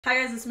Hi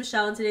guys, it's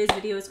Michelle, and today's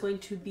video is going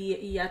to be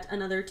yet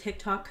another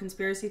TikTok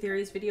conspiracy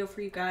theories video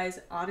for you guys.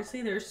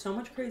 Honestly, there's so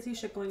much crazy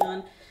shit going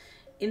on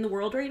in the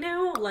world right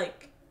now,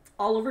 like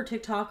all over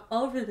TikTok,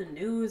 all over the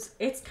news.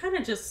 It's kind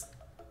of just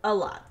a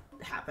lot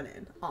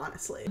happening,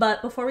 honestly.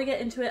 But before we get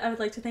into it, I would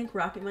like to thank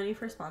Rocket Money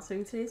for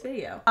sponsoring today's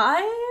video.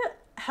 I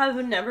have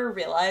never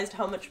realized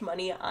how much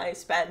money I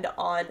spend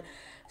on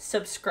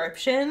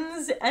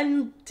subscriptions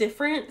and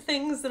different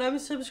things that I'm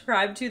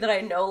subscribed to that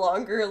I no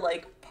longer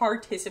like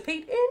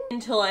participate in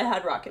until I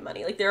had Rocket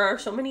Money. Like, there are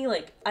so many,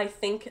 like, I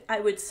think I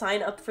would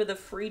sign up for the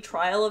free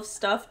trial of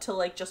stuff to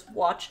like just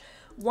watch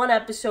one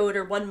episode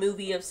or one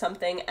movie of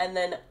something, and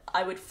then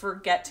I would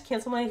forget to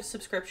cancel my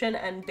subscription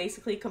and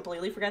basically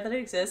completely forget that it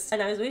exists,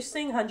 and I was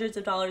wasting hundreds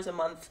of dollars a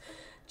month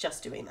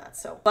just doing that.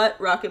 But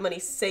Rocket Money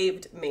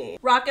saved me.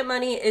 Rocket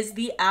Money is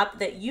the app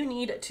that you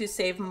need to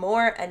save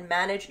more and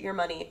manage your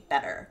money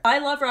better. I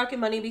love Rocket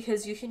Money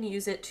because you can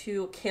use it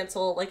to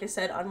cancel, like I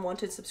said,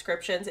 unwanted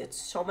subscriptions. It's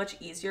so much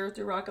easier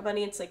through Rocket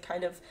Money. It's like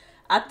kind of,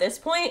 at this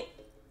point,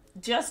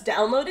 just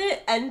download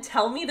it and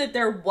tell me that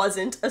there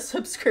wasn't a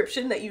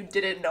subscription that you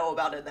didn't know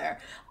about in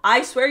there.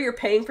 I swear you're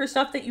paying for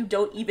stuff that you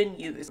don't even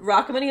use.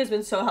 Rocket Money has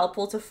been so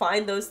helpful to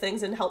find those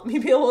things and help me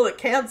be able to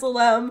cancel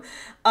them.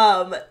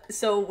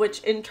 Which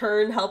in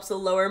turn helps to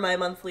lower my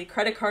monthly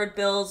credit card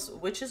bills,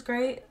 which is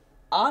great.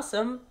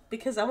 Awesome,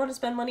 because I want to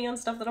spend money on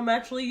stuff that I'm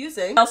actually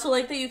using. I also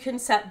like that you can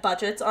set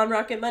budgets on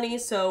Rocket Money,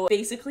 so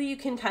basically you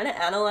can kind of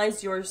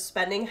analyze your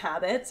spending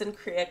habits and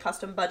create a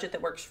custom budget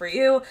that works for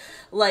you.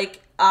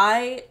 Like,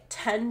 I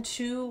tend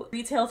to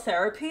retail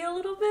therapy a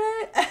little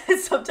bit, and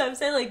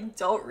sometimes I like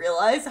don't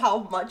realize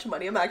how much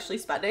money I'm actually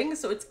spending,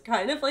 so it's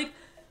kind of like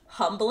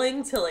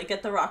humbling to like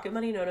get the Rocket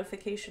Money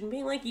notification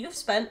being like, you've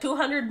spent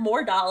 $200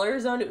 more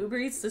on Uber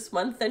Eats this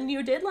month than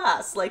you did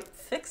last. Like,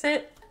 fix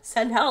it.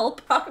 Send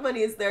help. Rocket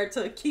Money is there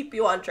to keep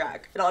you on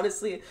track, and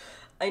honestly,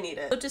 I need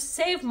it. So to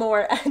save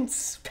more and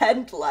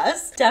spend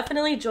less,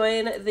 definitely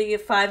join the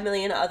 5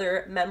 million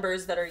other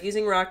members that are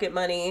using Rocket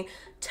Money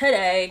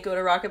today. Go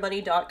to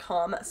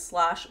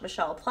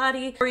rocketmoney.com/Michelle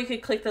Platti, or you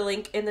could click the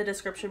link in the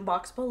description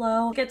box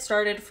below. Get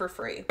started for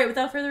free. All right,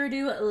 without further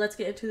ado, let's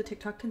get into the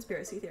TikTok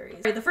conspiracy theories.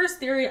 All right, the first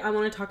theory I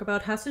want to talk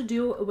about has to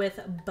do with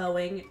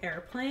Boeing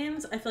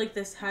airplanes. I feel like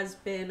this has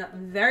been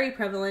very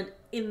prevalent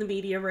in the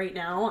media right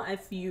now.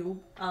 If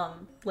you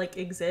like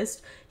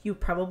exist, you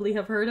probably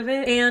have heard of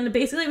it. And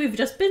basically we've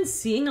just been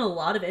seeing a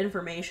lot of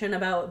information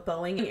about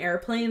Boeing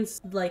airplanes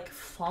like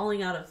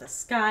falling out of the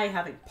sky,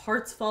 having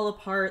parts fall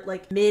apart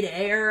like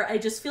mid-air. I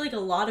just feel like a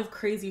lot of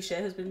crazy shit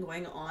has been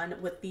going on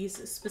with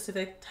these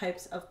specific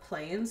types of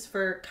planes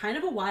for kind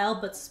of a while,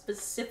 but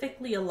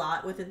specifically a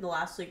lot within the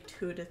last like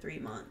 2 to 3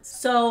 months.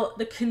 So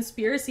the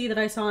conspiracy that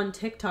I saw on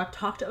TikTok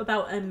talked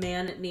about a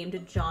man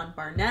named John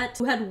Barnett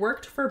who had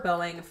worked for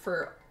Boeing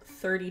for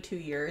 32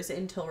 years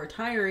until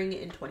retiring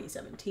in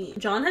 2017.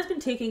 John has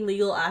been taking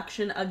legal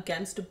action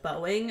against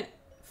Boeing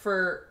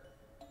for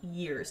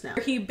years now.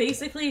 He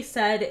basically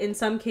said in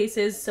some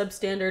cases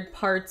substandard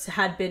parts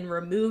had been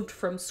removed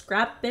from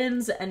scrap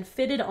bins and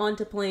fitted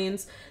onto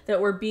planes that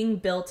were being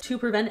built to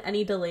prevent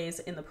any delays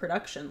in the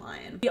production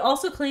line. He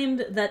also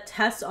claimed that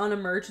tests on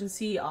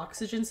emergency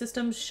oxygen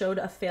systems showed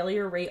a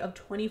failure rate of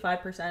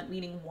 25%,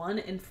 meaning 1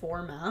 in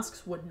 4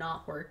 masks would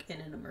not work in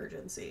an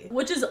emergency,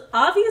 which is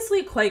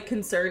obviously quite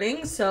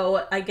concerning.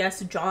 So I guess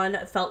John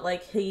felt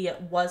like he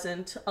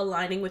wasn't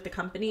aligning with the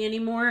company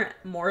anymore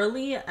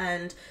morally,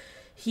 and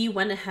he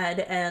went ahead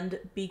and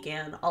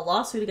began a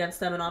lawsuit against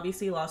them, and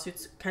obviously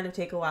lawsuits kind of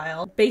take a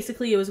while.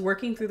 Basically, it was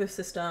working through the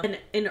system, and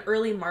in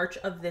early March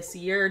of this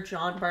year,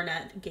 John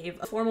Barnett gave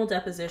a formal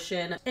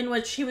deposition in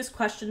which he was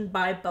questioned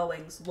by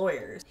Boeing's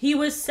lawyers. He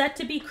was set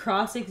to be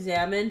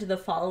cross-examined the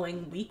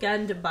following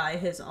weekend by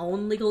his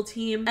own legal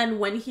team, and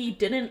when he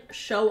didn't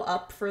show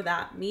up for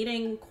that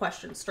meeting,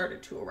 questions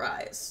started to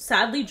arise.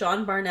 Sadly,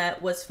 John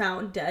Barnett was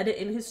found dead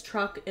in his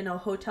truck in a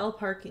hotel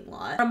parking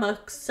lot from a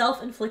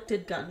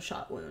self-inflicted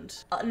gunshot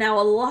wound. Now,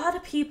 a lot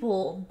of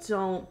people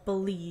don't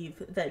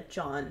believe that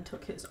John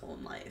took his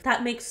own life.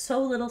 That makes so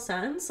little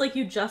sense. Like,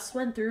 you just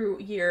went through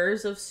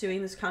years of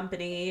suing this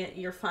company.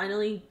 You're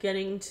finally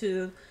getting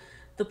to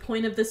the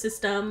point of the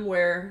system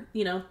where,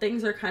 you know,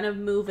 things are kind of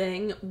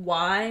moving.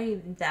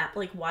 Why that?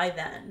 Like, why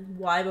then?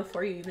 Why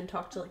before you even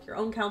talk to like your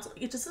own counsel?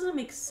 It just doesn't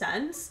make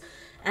sense.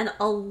 And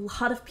a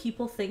lot of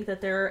people think that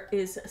there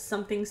is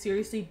something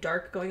seriously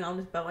dark going on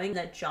with Boeing,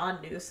 that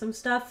John knew some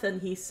stuff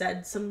and he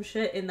said some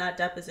shit in that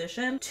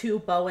deposition to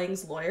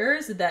Boeing's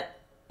lawyers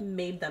that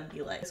made them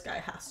be like, this guy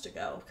has to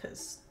go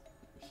because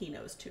he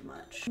knows too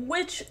much.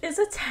 Which is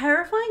a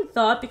terrifying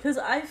thought, because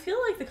I feel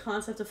like the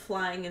concept of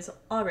flying is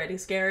already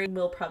scary.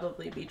 We'll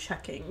probably be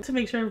checking to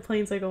make sure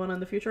planes I go on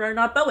in the future are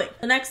not Boeing.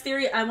 The next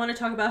theory I want to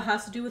talk about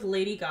has to do with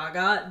Lady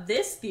Gaga.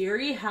 This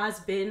theory has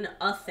been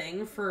a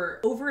thing for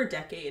over a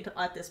decade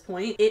at this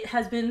point. It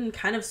has been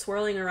kind of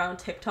swirling around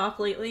TikTok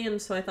lately,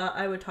 and so I thought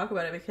I would talk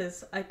about it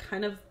because I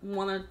kind of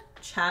want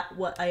to chat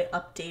what I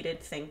updated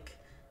think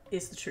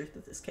is the truth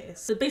of this case.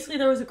 So basically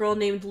there was a girl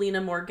named Lena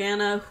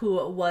Morgana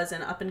who was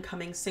an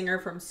up-and-coming singer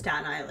from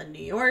Staten Island,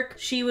 New York.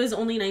 She was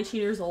only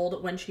 19 years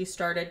old when she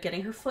started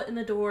getting her foot in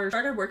the door,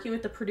 started working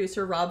with the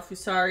producer Rob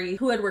Fusari,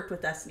 who had worked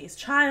with Destiny's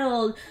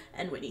Child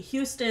and Whitney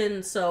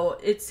Houston, so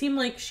it seemed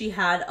like she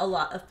had a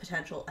lot of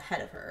potential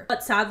ahead of her.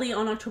 But sadly,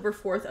 on October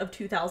 4th of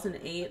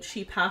 2008,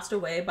 she passed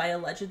away by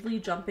allegedly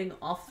jumping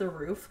off the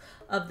roof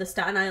of the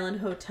Staten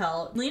Island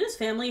hotel. Lena's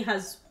family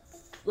has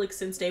like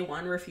since day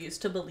one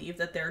refused to believe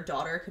that their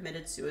daughter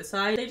committed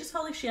suicide. They just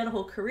felt like she had a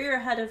whole career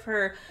ahead of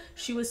her.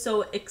 She was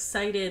so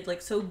excited,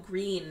 like so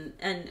green,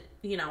 and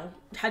you know,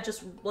 had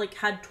just like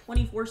had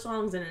 24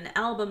 songs and an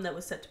album that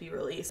was set to be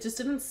released. It just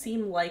didn't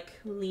seem like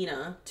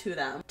Lena to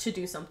them to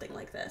do something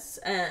like this.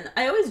 And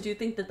I always do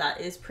think that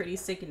that is pretty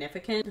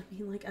significant. I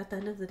mean, like at the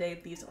end of the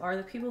day, these are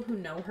the people who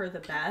know her the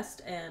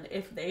best, and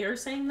if they are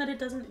saying that it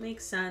doesn't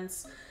make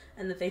sense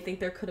and that they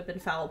think there could have been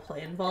foul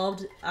play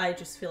involved, I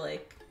just feel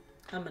like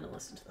I'm gonna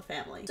listen to the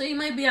family. So you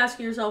might be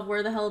asking yourself,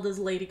 where the hell does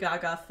Lady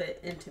Gaga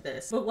fit into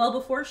this? But well,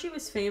 before she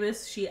was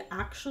famous, she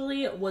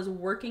actually was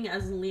working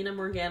as Lena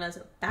Morgana's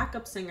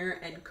backup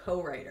singer and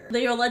co-writer.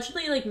 They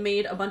allegedly like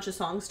made a bunch of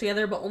songs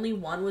together, but only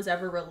one was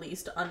ever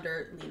released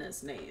under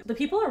Lena's name. The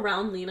people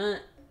around Lena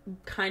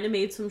kind of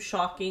made some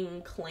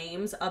shocking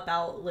claims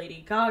about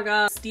Lady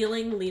Gaga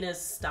stealing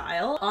Lena's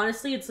style.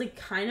 Honestly, it's like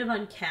kind of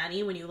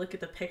uncanny when you look at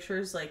the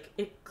pictures. Like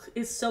it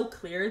is so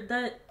clear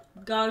that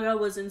Gaga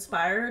was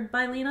inspired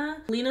by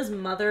Lena. Lena's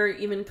mother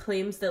even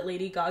claims that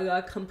Lady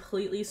Gaga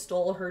completely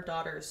stole her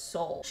daughter's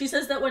soul. She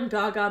says that when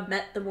Gaga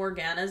met the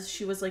Morganas,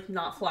 she was like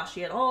not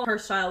flashy at all. Her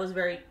style was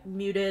very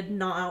muted,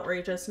 not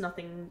outrageous,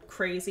 nothing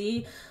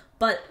crazy,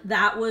 but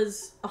that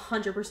was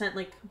 100%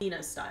 like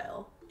Lena's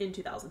style in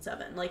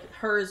 2007. Like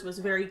hers was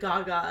very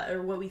Gaga,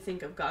 or what we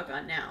think of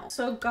Gaga now.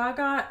 So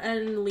Gaga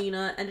and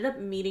Lena ended up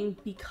meeting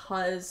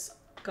because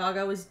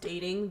Gaga was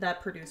dating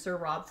that producer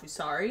Rob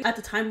Fusari at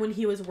the time when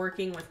he was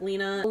working with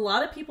Lena. A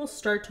lot of people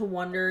start to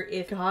wonder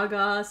if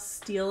Gaga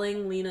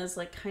stealing Lena's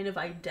like kind of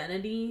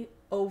identity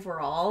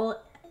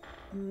overall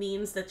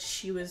means that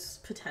she was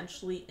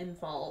potentially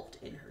involved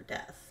in her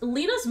death.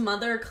 Lena's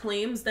mother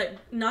claims that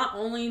not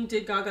only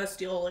did Gaga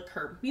steal like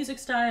her music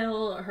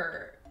style,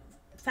 her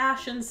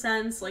fashion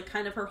sense, like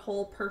kind of her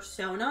whole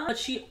persona, but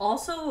she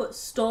also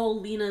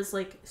stole Lena's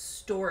like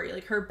story,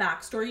 like her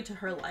backstory to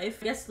her life.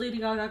 Yes, Lady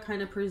Gaga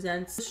kind of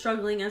presents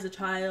struggling as a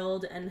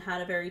child and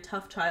had a very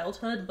tough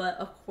childhood, but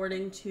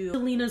according to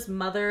Lena's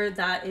mother,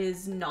 that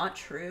is not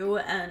true,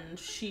 and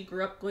she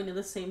grew up going to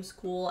the same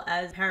school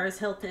as Paris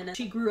Hilton, and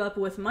she grew up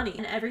with money,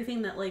 and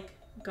everything that like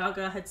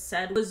Gaga had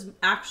said was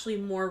actually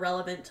more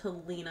relevant to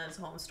Lena's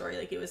home story.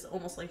 Like it was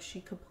almost like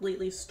she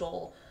completely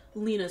stole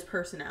Lena's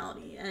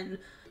personality. And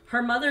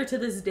her mother to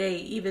this day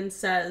even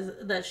says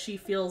that she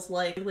feels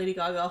like Lady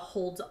Gaga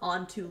holds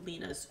on to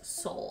Lena's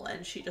soul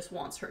and she just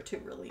wants her to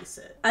release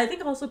it. I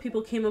think also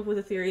people came up with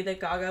a theory that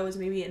Gaga was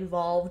maybe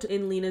involved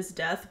in Lena's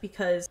death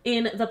because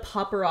in the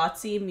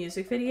Paparazzi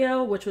music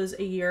video, which was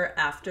a year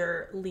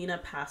after Lena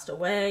passed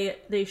away,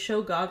 they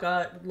show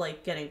Gaga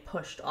like getting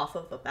pushed off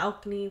of a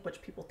balcony,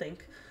 which people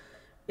think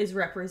is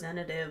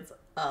representative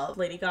of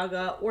Lady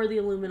Gaga or the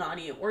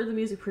Illuminati or the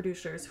music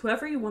producers,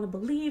 whoever you want to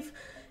believe.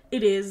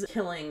 It is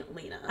killing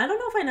Lena. I don't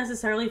know if I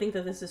necessarily think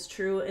that this is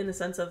true in the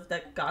sense of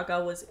that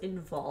Gaga was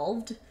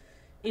involved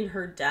in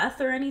her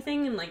death or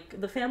anything, and like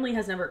the family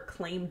has never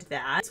claimed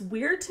that. It's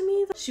weird to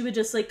me that she would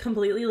just like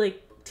completely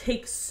like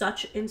take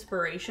such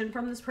inspiration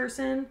from this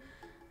person,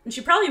 and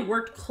she probably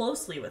worked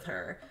closely with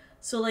her.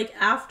 So like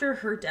after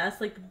her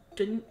death, like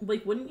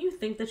wouldn't you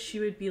think that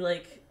she would be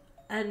like,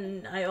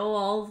 and I owe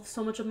all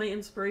so much of my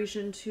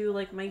inspiration to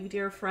like my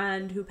dear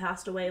friend who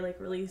passed away like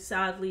really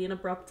sadly and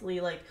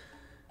abruptly, like,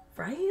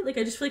 right? Like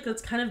I just feel like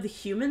that's kind of the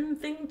human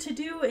thing to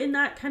do in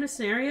that kind of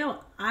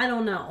scenario. I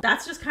don't know.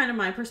 That's just kind of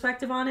my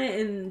perspective on it,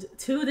 and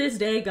to this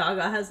day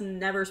Gaga has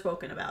never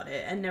spoken about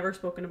it and never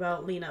spoken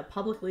about Lena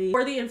publicly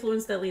or the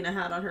influence that Lena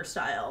had on her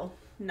style.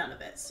 None of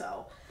it.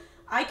 So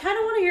I kind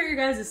of want to hear your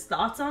guys'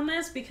 thoughts on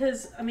this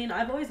because, I mean,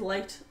 I've always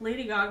liked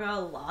Lady Gaga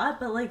a lot,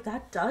 but like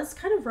that does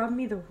kind of rub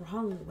me the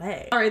wrong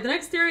way. All right, the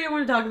next theory I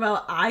want to talk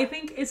about, I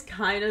think is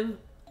kind of,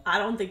 I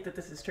don't think that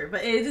this is true,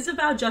 but it is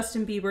about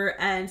Justin Bieber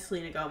and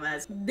Selena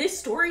Gomez. This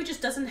story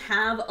just doesn't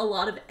have a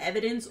lot of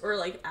evidence or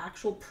like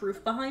actual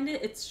proof behind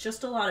it. It's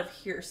just a lot of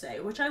hearsay,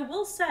 which I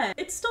will say,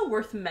 it's still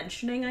worth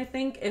mentioning, I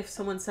think, if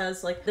someone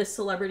says like this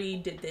celebrity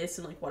did this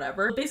and like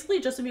whatever. Basically,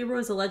 Justin Bieber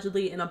was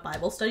allegedly in a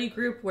Bible study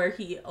group where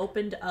he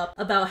opened up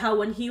about how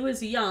when he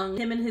was young,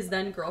 him and his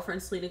then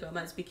girlfriend Selena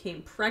Gomez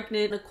became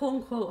pregnant. The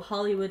quote-unquote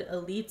Hollywood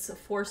elites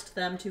forced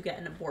them to get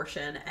an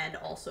abortion and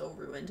also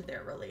ruined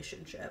their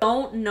relationship.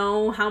 Don't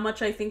know how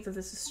much I think that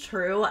this is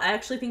true. I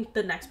actually think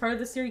the next part of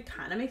this theory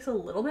kind of makes a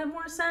little bit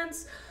more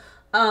sense.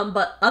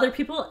 But other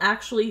people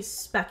actually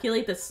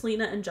speculate that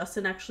Selena and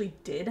Justin actually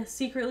did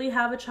secretly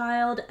have a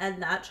child,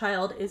 and that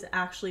child is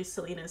actually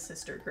Selena's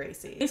sister,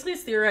 Gracie. Basically,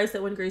 it's theorized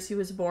that when Gracie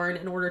was born,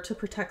 in order to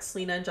protect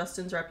Selena and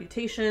Justin's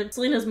reputation,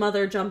 Selena's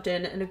mother jumped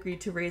in and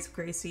agreed to raise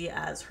Gracie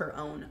as her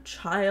own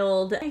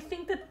child. I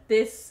think that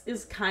this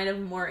is kind of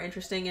more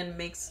interesting and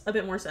makes a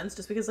bit more sense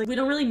just because, like, we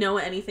don't really know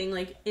anything,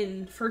 like,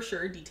 in for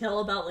sure detail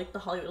about, like, the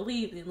Hollywood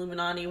elite, the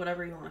Illuminati,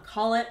 whatever you want to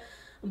call it.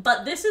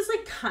 But this is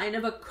like kind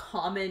of a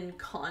common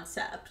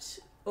concept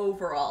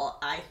overall,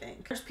 I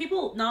think. There's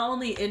people not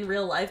only in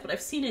real life, but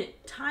I've seen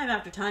it time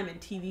after time in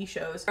TV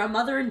shows. A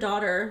mother and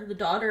daughter, the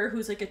daughter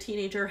who's like a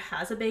teenager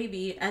has a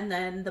baby, and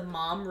then the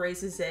mom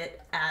raises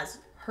it as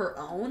her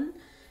own.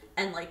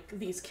 And like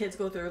these kids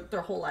go through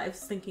their whole lives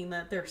thinking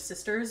that they're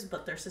sisters,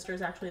 but their sister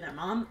is actually their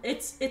mom.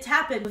 It's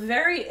happened.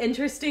 Very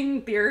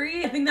interesting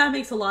theory. I think that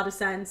makes a lot of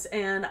sense,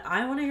 and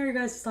I want to hear your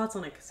guys' thoughts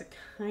on it because it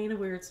kind of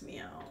weirds me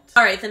out.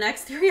 All right, the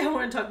next theory I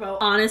want to talk about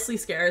honestly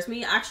scares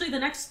me. Actually, the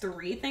next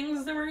 3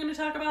 things that we're going to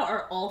talk about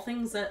are all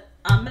things that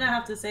I'm going to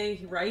have to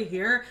say right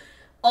here.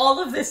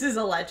 All of this is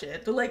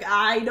alleged. Like,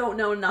 I don't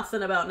know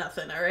nothing about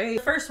nothing, all right?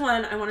 The first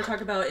one I want to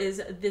talk about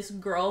is this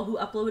girl who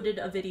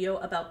uploaded a video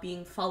about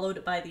being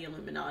followed by the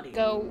Illuminati.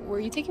 Were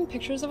you taking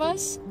pictures of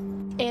us?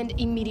 And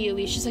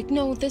immediately she's like,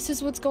 no, this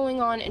is what's going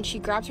on. And she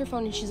grabs her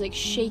phone and she's like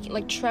shaking,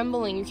 like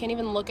trembling. You can't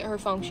even look at her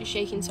phone. She's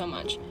shaking so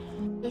much.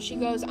 So she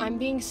goes, I'm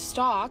being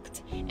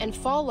stalked and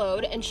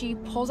followed, and she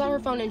pulls out her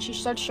phone and she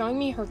starts showing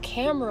me her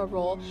camera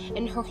roll,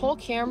 and her whole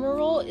camera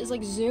roll is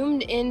like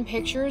zoomed in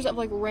pictures of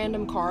like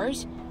random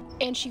cars.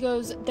 And she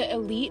goes, the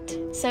elite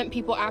sent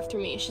people after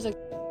me. She's like,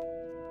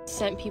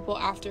 sent people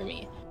after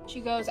me.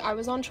 She goes, I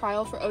was on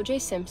trial for O.J.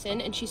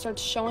 Simpson, and she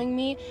starts showing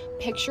me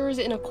pictures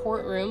in a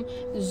courtroom,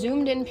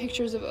 zoomed in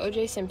pictures of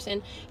O.J.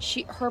 Simpson.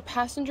 Her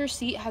passenger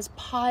seat has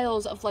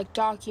piles of like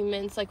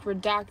documents, like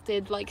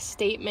redacted like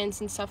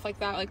statements and stuff like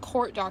that, like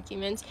court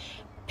documents,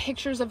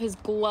 pictures of his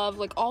glove,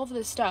 like all of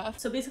this stuff.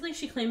 So basically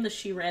she claimed that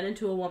she ran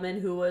into a woman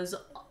who was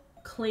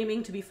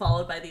claiming to be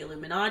followed by the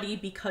Illuminati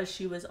because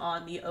she was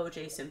on the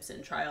O.J.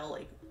 Simpson trial,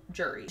 like,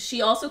 jury.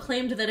 She also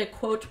claimed that a,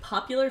 quote,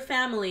 popular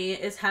family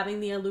is having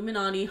the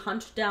Illuminati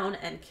hunt down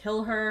and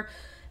kill her.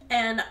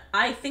 And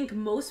I think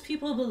most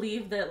people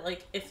believe that,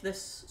 like, if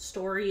this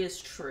story is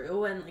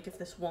true, and, like, if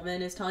this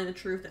woman is telling the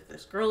truth, if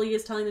this girlie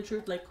is telling the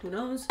truth, like, who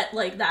knows?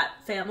 Like, that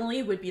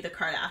family would be the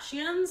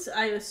Kardashians.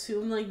 I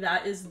assume, like,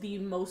 that is the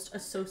most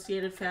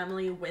associated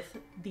family with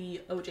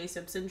the O.J.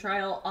 Simpson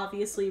trial.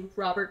 Obviously,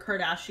 Robert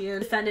Kardashian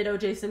defended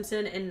O.J. Simpson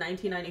in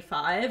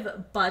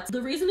 1995, but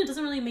the reason it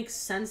doesn't really make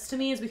sense to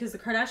me is because the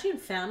Kardashian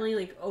family,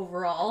 like,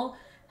 overall,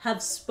 have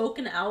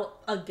spoken out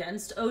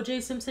against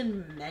O.J.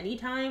 Simpson many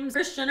times.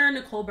 Kris Jenner and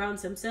Nicole Brown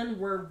Simpson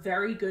were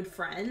very good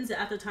friends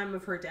at the time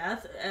of her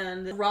death,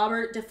 and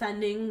Robert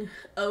defending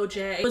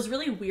O.J. was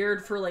really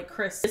weird for, like,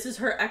 Kris. This is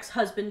her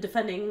ex-husband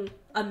defending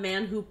a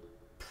man who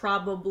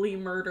probably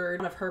murdered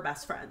one of her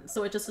best friends.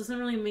 So it just doesn't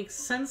really make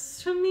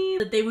sense to me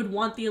that they would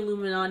want the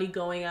Illuminati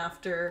going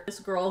after this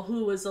girl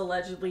who was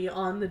allegedly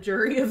on the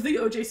jury of the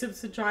O.J.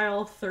 Simpson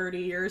trial 30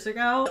 years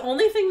ago. The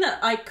only thing that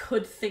I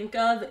could think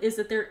of is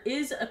that there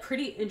is a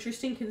pretty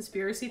interesting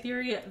conspiracy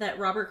theory that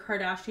Robert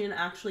Kardashian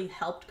actually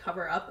helped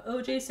cover up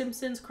O.J.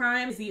 Simpson's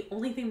crime. It's the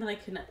only thing that I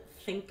can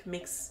think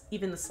makes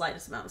even the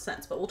slightest amount of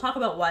sense, but we'll talk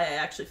about why I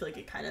actually feel like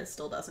it kind of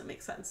still doesn't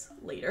make sense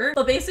later.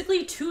 But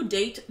basically, to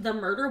date, the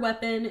murder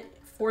weapon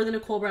for the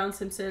Nicole Brown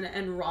Simpson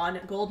and Ron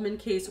Goldman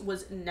case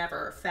was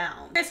never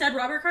found. Like I said,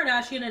 Robert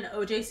Kardashian and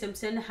O.J.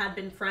 Simpson had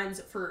been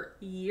friends for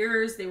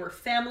years. They were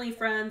family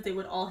friends. They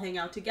would all hang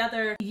out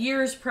together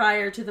years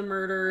prior to the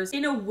murders.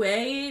 In a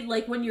way,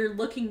 like when you're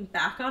looking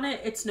back on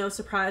it, it's no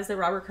surprise that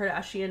Robert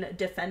Kardashian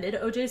defended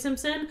O.J.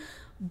 Simpson.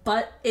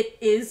 But it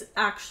is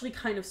actually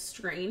kind of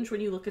strange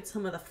when you look at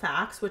some of the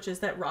facts, which is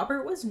that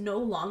Robert was no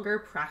longer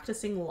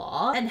practicing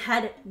law and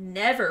had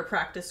never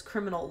practiced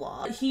criminal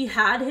law. He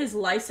had his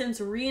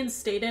license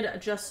reinstated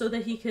just so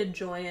that he could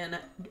join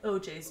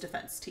OJ's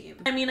defense team.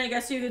 I mean, I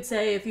guess you could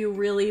say if you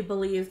really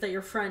believe that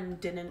your friend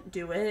didn't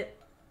do it,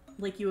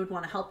 like, you would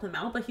want to help him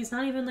out, but he's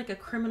not even like a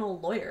criminal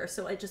lawyer,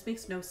 so it just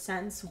makes no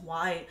sense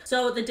why.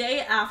 So the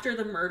day after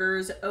the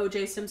murders,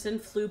 O.J. Simpson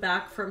flew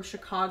back from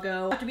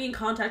Chicago. After being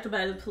contacted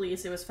by the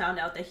police, it was found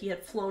out that he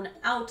had flown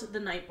out the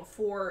night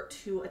before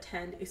to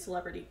attend a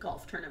celebrity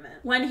golf tournament.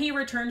 When he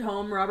returned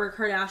home, Robert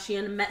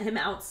Kardashian met him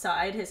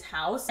outside his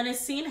house and is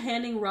seen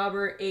handing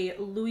Robert a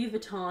Louis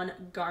Vuitton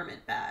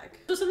garment bag.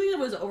 So something that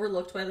was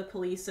overlooked by the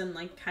police and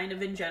like kind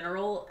of in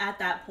general at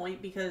that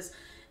point, because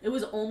it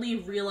was only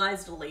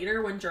realized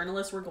later when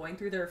journalists were going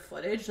through their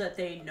footage that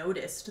they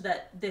noticed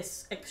that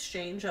this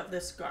exchange of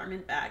this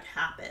garment bag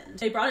happened.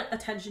 They brought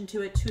attention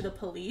to it to the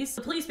police.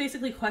 The police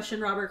basically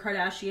questioned Robert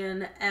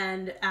Kardashian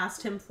and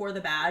asked him for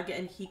the bag,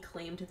 and he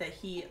claimed that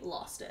he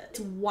lost it. It's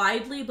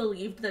widely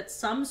believed that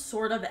some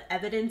sort of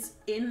evidence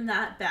in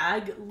that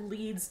bag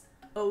leads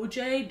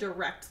OJ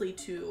directly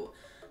to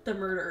the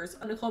murders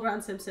of Nicole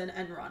Brown Simpson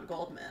and Ron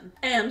Goldman,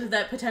 and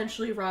that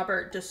potentially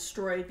Robert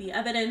destroyed the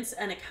evidence,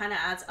 and it kind of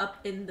adds up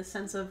in the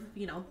sense of,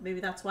 you know, maybe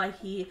that's why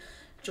he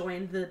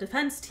joined the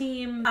defense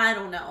team. I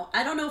don't know.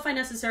 I don't know if I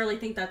necessarily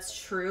think that's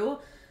true,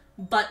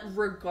 but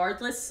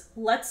regardless,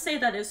 let's say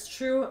that is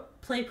true,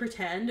 play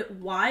pretend.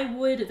 Why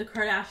would the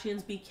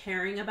Kardashians be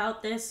caring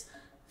about this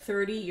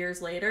 30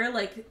 years later?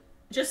 Like,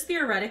 just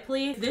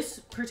theoretically, this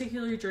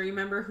particular jury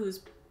member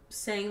who's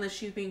saying that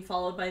she's being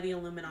followed by the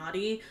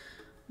Illuminati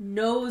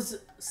knows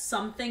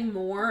something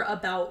more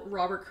about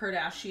Robert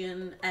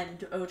Kardashian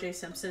and O.J.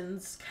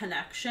 Simpson's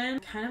connection.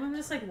 Kind of, I'm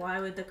just like, why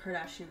would the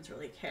Kardashians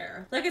really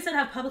care? Like I said,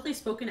 have publicly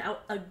spoken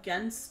out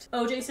against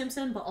O.J.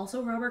 Simpson, but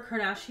also Robert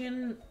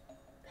Kardashian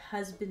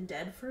has been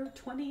dead for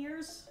 20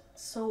 years.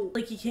 So,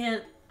 like, you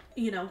can't,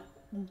 you know,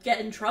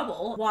 get in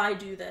trouble. Why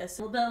do this?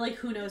 But, like,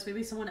 who knows?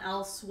 Maybe someone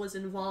else was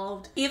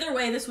involved. Either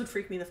way, this would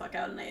freak me the fuck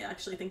out, and I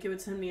actually think it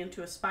would send me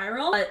into a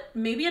spiral. But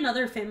maybe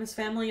another famous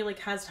family, like,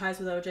 has ties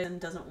with O.J.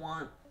 and doesn't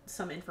want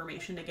some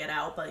information to get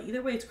out. But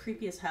either way, it's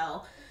creepy as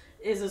hell.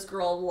 Is this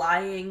girl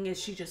lying? Is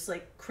she just,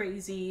 like,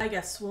 crazy? I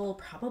guess we'll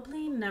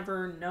probably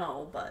never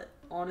know, but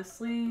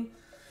honestly,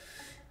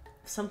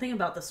 something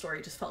about the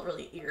story just felt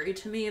really eerie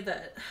to me,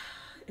 that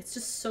it's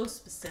just so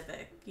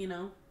specific, you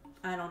know?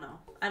 I don't know.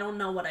 I don't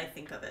know what I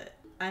think of it.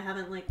 I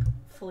haven't, like,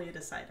 fully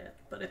decided,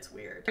 but it's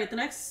weird. Right, the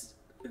next,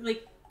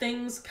 like,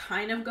 things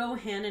kind of go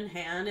hand in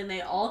hand, and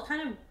they all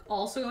kind of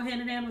also go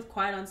hand in hand with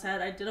Quiet on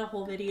Set. I did a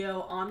whole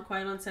video on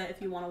Quiet on Set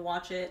if you want to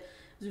watch it.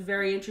 It's a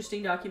very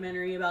interesting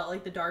documentary about,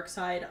 like, the dark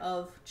side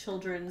of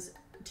children's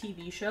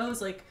TV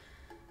shows, like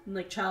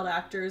child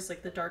actors,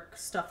 like the dark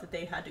stuff that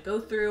they had to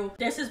go through.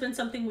 This has been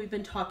something we've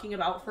been talking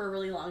about for a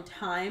really long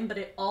time, but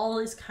it all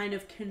is kind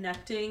of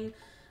connecting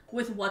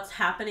with what's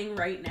happening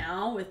right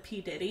now with P.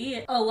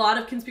 Diddy. A lot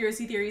of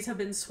conspiracy theories have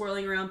been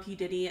swirling around P.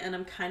 Diddy, and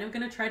I'm kind of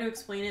gonna try to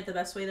explain it the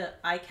best way that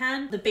I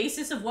can. The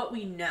basis of what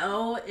we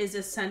know is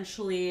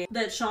essentially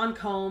that Sean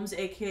Combs,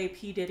 aka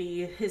P.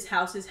 Diddy, his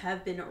houses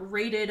have been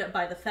raided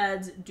by the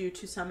feds due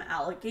to some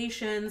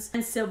allegations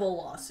and civil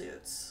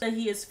lawsuits that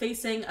he is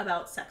facing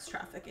about sex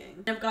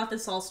trafficking. What got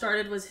this all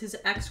started was his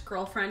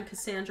ex-girlfriend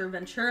Cassandra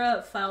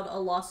Ventura filed a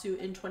lawsuit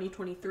in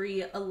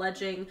 2023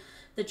 alleging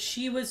that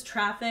she was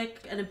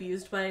trafficked and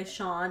abused by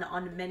Sean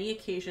on many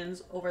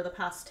occasions over the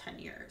past 10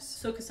 years.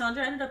 So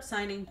Cassandra ended up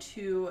signing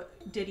to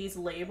Diddy's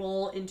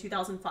label in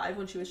 2005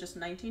 when she was just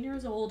 19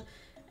 years old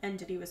and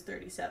Diddy was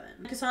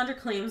 37. Cassandra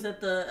claims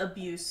that the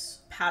abuse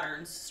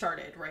patterns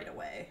started right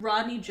away.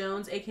 Rodney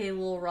Jones, aka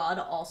Lil Rod,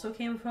 also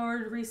came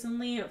forward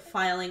recently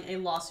filing a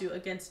lawsuit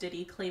against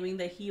Diddy, claiming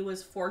that he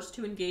was forced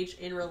to engage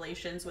in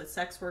relations with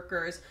sex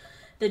workers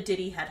that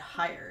Diddy had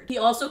hired. He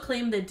also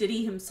claimed that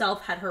Diddy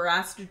himself had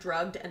harassed,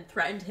 drugged, and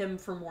threatened him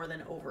for more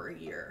than over a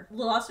year. The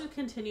lawsuit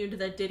continued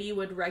that Diddy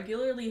would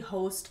regularly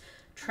host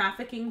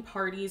trafficking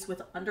parties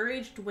with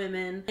underage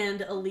women and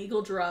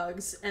illegal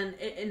drugs, and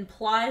it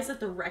implies that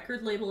the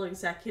record label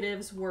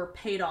executives were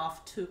paid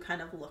off to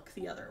kind of look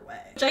the other way.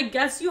 Which I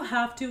guess you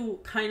have to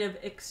kind of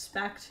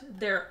expect.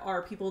 There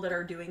are people that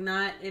are doing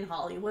that in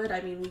Hollywood. I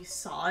mean, we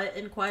saw it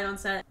in Quiet on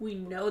Set. We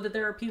know that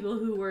there are people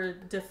who were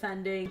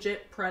defending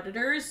legit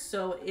predators,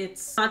 so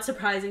it's not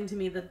surprising to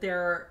me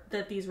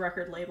that these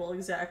record label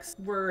execs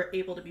were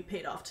able to be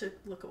paid off to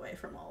look away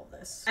from all of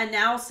this. And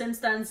now, since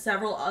then,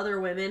 several other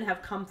women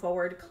have come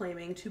forward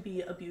claiming to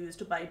be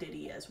abused by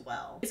Diddy as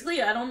well.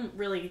 Basically, I don't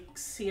really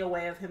see a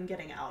way of him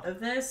getting out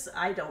of this.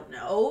 I don't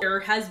know. There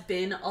has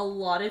been a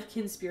lot of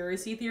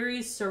conspiracy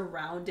theories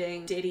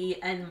surrounding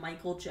Diddy and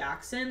Michael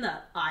Jackson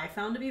that I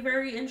found to be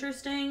very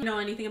interesting. I don't know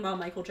anything about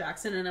Michael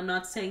Jackson, and I'm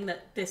not saying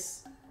that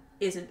this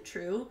isn't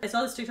true. I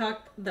saw this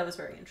TikTok that was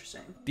very interesting.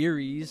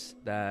 Theories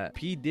that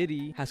P.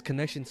 Diddy has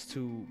connections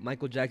to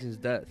Michael Jackson's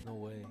death. No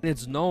way. And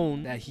it's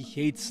known that he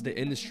hates the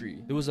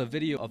industry. There was a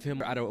video of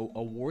him at an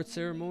award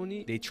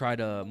ceremony. They tried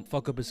to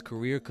fuck up his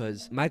career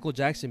because Michael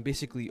Jackson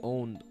basically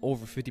owned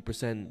over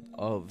 50%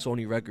 of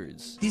Sony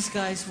Records. These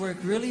guys work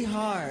really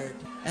hard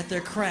at their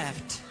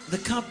craft. The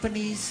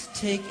companies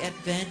take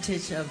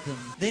advantage of them.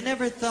 They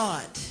never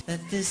thought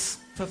that this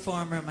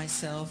performer,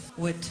 myself,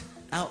 would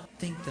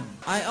outthink them.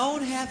 I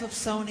own half of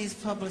Sony's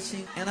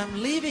publishing, and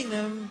I'm leaving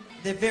them.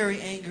 They're very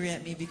angry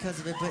at me because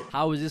of it, but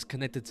how is this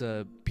connected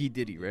to P.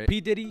 Diddy, right?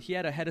 P. Diddy, he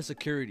had a head of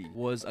security,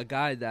 was a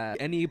guy that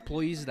any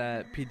employees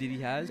that P.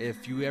 Diddy has,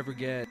 if you ever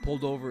get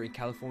pulled over in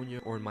California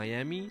or in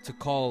Miami, to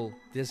call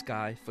this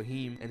guy,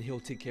 Fahim, and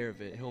he'll take care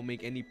of it. He'll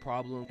make any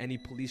problem, any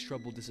police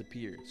trouble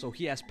disappear. So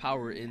he has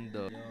power in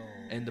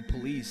the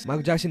police.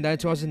 Michael Jackson died in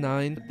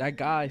 2009. That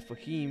guy,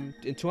 Fahim,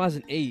 in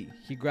 2008,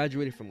 he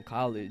graduated from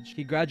college.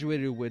 He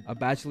graduated with a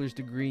bachelor's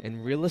degree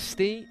in real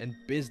estate and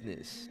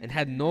business and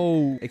had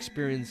no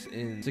experience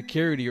in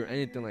security or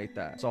anything like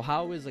that. So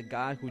how is a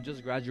guy who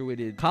just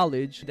graduated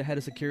college the head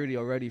of security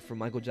already for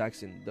Michael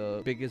Jackson,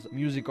 the biggest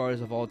music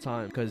artist of all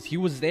time? Because he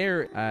was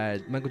there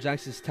at Michael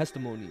Jackson's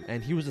testimony,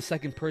 and he was the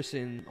second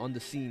person on the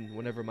scene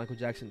whenever Michael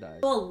Jackson died.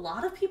 Well, a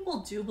lot of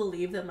people do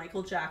believe that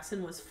Michael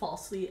Jackson was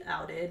falsely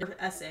outed for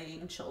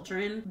SAing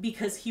children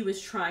because he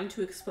was trying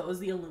to expose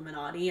the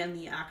Illuminati and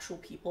the actual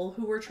people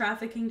who were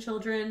trafficking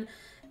children.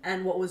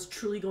 and what was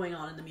truly going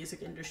on in the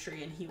music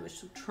industry, and he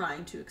was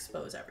trying to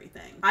expose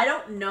everything. I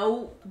don't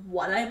know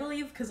what I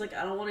believe, because like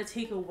I don't want to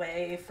take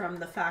away from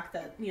the fact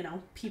that, you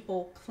know,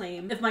 people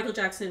claim if Michael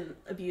Jackson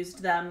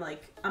abused them,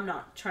 like I'm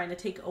not trying to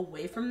take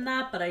away from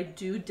that, but I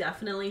do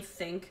definitely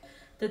think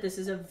that this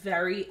is a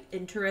very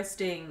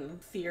interesting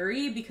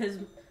theory, because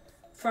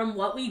from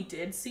what we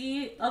did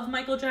see of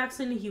Michael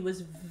Jackson, he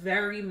was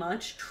very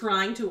much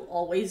trying to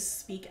always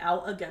speak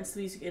out against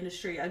the music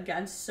industry,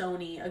 against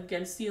Sony,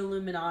 against the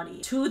Illuminati.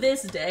 To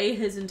this day,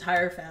 his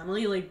entire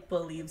family like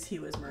believes he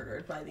was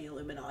murdered by the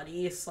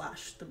Illuminati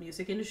 / the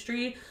music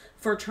industry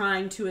for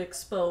trying to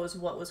expose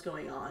what was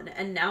going on.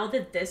 And now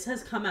that this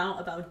has come out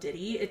about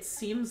Diddy, it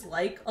seems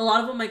like a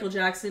lot of what Michael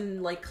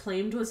Jackson like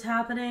claimed was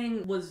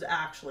happening was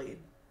actually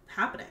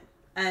happening.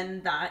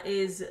 And that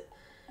is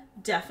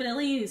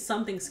definitely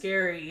something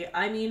scary.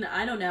 I mean,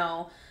 I don't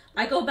know.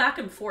 I go back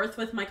and forth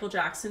with Michael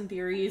Jackson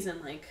theories and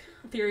like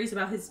theories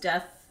about his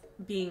death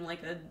being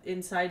like an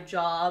inside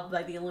job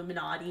by the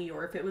Illuminati,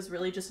 or if it was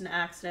really just an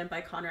accident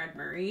by Conrad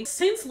Murray.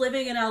 Since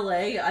living in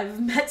LA,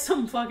 I've met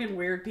some fucking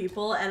weird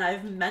people, and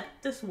I've met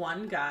this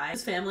one guy.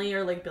 His family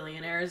are like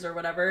billionaires or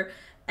whatever.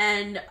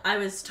 And I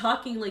was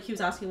talking, like he was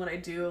asking what I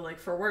do like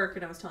for work,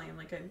 and I was telling him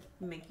like I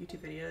make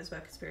YouTube videos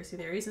about conspiracy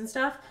theories and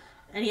stuff.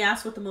 And he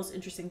asked what the most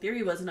interesting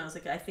theory was, and I was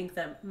like, I think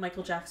that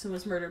Michael Jackson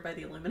was murdered by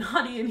the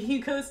Illuminati. And he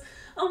goes,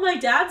 oh, my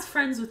dad's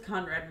friends with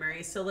Conrad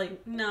Murray. So,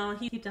 like, no,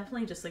 he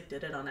definitely just, like,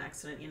 did it on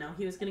accident, you know?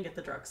 He was gonna get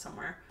the drugs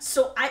somewhere.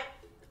 So,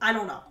 I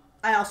don't know.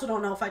 I also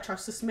don't know if I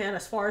trust this man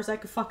as far as I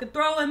could fucking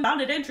throw him.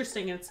 Found it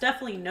interesting, and it's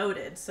definitely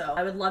noted. So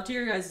I would love to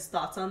hear your guys'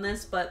 thoughts on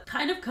this, but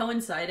kind of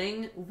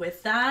coinciding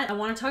with that, I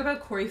want to talk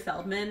about Corey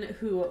Feldman,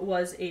 who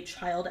was a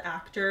child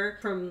actor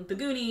from The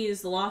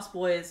Goonies, The Lost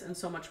Boys, and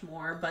so much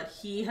more, but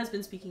he has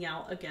been speaking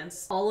out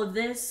against all of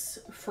this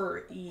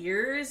for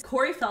years.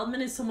 Corey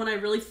Feldman is someone I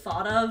really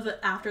thought of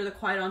after the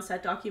Quiet on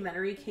Set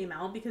documentary came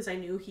out, because I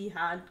knew he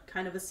had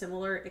kind of a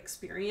similar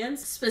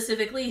experience,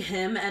 specifically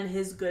him and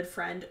his good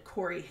friend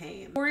Corey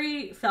Haim. Corey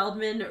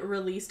Feldman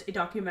released a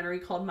documentary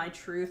called My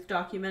Truth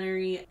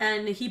documentary,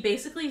 and he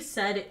basically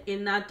said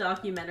in that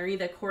documentary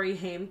that Corey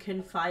Haim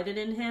confided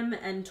in him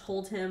and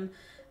told him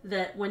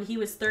that when he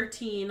was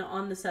 13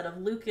 on the set of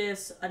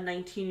Lucas, a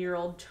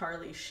 19-year-old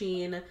Charlie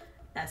Sheen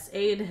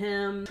SA'd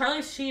him.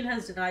 Charlie Sheen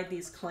has denied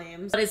these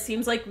claims, but it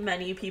seems like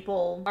many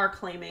people are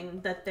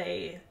claiming that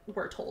they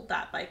were told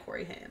that by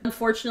Corey Haim.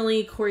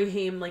 Unfortunately, Corey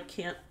Haim like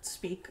can't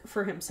speak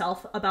for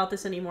himself about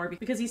this anymore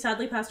because he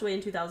sadly passed away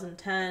in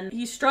 2010.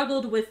 He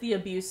struggled with the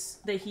abuse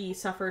that he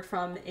suffered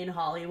from in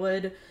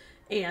Hollywood,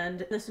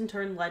 and this in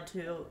turn led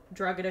to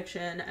drug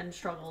addiction and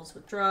struggles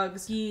with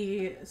drugs.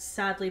 He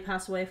sadly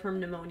passed away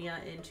from pneumonia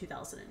in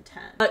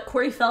 2010. But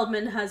Corey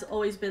Feldman has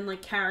always been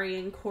like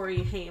carrying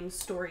Corey Haim's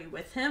story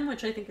with him,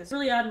 which I think is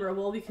really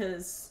admirable,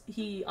 because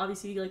he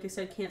obviously, like I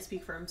said, can't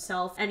speak for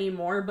himself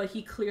anymore, but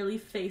he clearly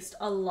faced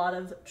a lot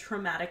of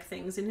traumatic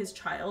things in his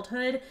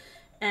childhood.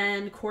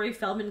 And Corey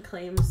Feldman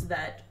claims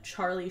that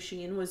Charlie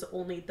Sheen was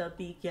only the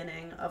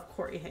beginning of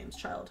Corey Haim's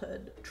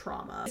childhood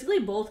trauma. Basically,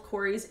 both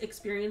Corys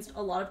experienced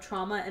a lot of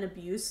trauma and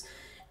abuse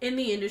in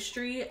the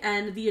industry,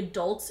 and the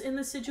adults in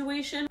the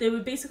situation, they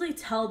would basically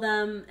tell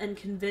them and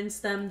convince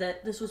them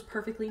that this was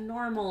perfectly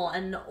normal,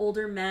 and the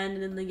older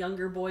men and the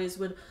younger boys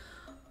would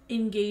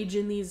engage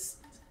in these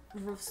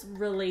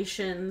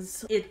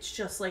relations. It's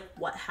just like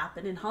what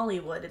happened in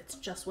Hollywood. It's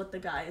just what the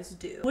guys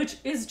do, which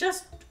is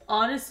just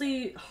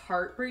honestly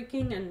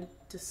heartbreaking and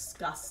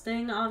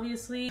disgusting.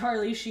 Obviously,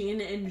 Charlie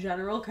Sheen in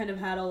general kind of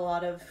had a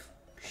lot of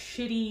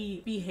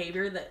shitty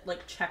behavior that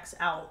like checks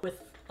out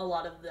with a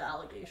lot of the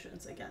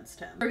allegations against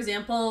him. For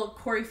example,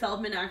 Corey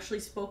Feldman actually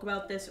spoke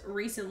about this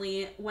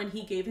recently when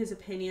he gave his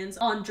opinions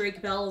on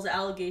Drake Bell's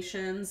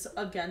allegations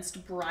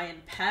against Brian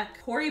Peck.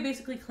 Corey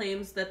basically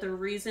claims that the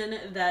reason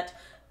that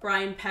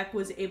Brian Peck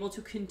was able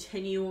to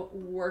continue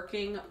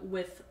working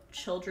with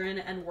children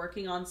and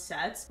working on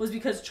sets was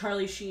because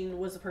Charlie Sheen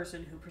was the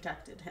person who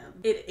protected him.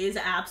 It is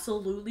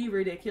absolutely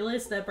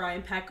ridiculous that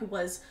Brian Peck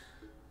was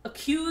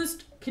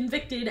accused,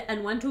 convicted,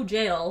 and went to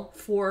jail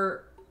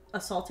for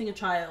assaulting a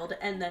child,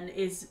 and then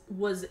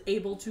was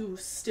able to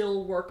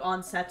still work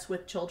on sets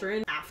with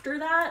children after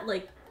that.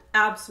 Like,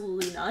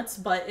 absolutely nuts.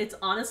 But it's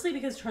honestly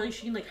because Charlie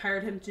Sheen like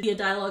hired him to be a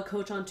dialogue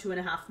coach on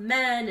 2.5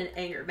 Men and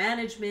anger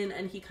management,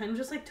 and he kind of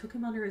just like took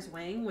him under his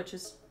wing, which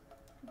is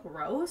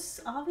gross.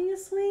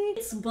 Obviously,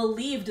 it's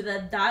believed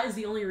that that is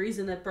the only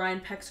reason that Brian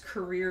Peck's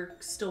career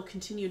still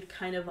continued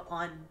kind of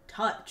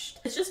untouched.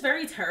 It's just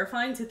very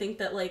terrifying to think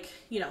that, like,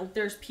 you know,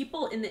 there's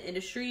people in the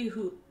industry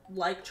who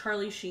like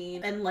Charlie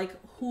Sheen and like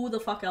who the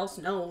fuck else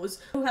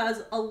knows, who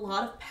has a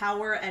lot of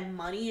power and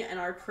money and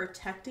are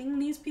protecting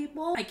these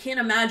people. I can't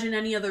imagine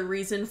any other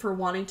reason for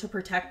wanting to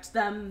protect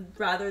them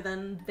rather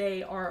than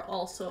they are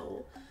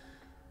also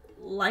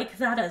like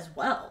that as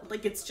well.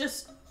 Like, it's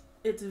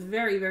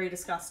very, very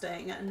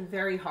disgusting and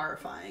very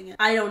horrifying.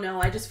 I don't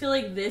know. I just feel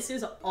like this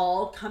is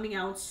all coming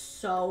out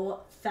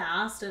so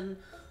fast, and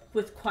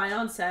with Quiet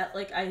on Set,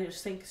 like, I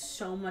just think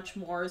so much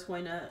more is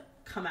going to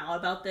come out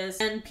about this,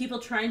 and people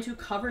trying to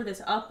cover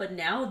this up. But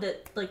now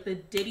that like the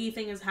Diddy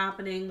thing is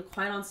happening, the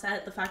Quiet on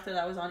Set, the fact that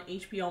I was on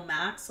HBO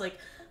Max, like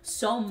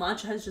so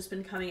much has just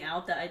been coming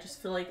out that I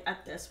just feel like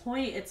at this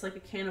point it's like a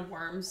can of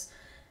worms.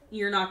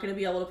 You're not going to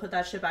be able to put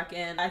that shit back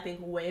in. I think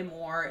way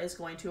more is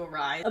going to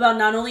arise about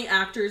not only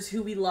actors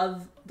who we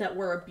love that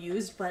were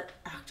abused, but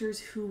actors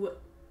who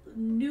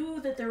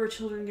knew that there were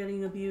children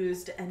getting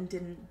abused and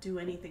didn't do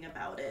anything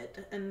about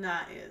it. And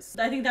that is,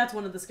 I think that's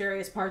one of the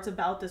scariest parts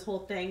about this whole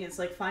thing, is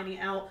like finding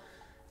out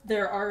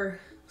there are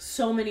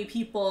so many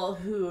people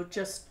who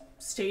just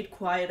stayed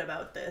quiet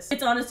about this.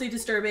 It's honestly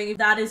disturbing.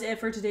 That is it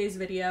for today's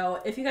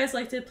video. If you guys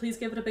liked it, please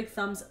give it a big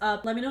thumbs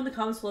up. Let me know in the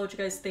comments below what you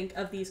guys think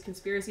of these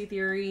conspiracy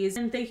theories.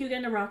 And thank you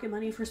again to Rocket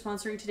Money for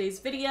sponsoring today's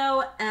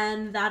video.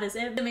 And that is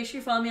it. Make sure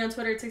you follow me on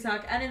Twitter,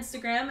 TikTok, and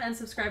Instagram, and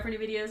subscribe for new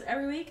videos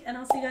every week. And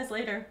I'll see you guys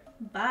later.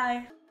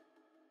 Bye.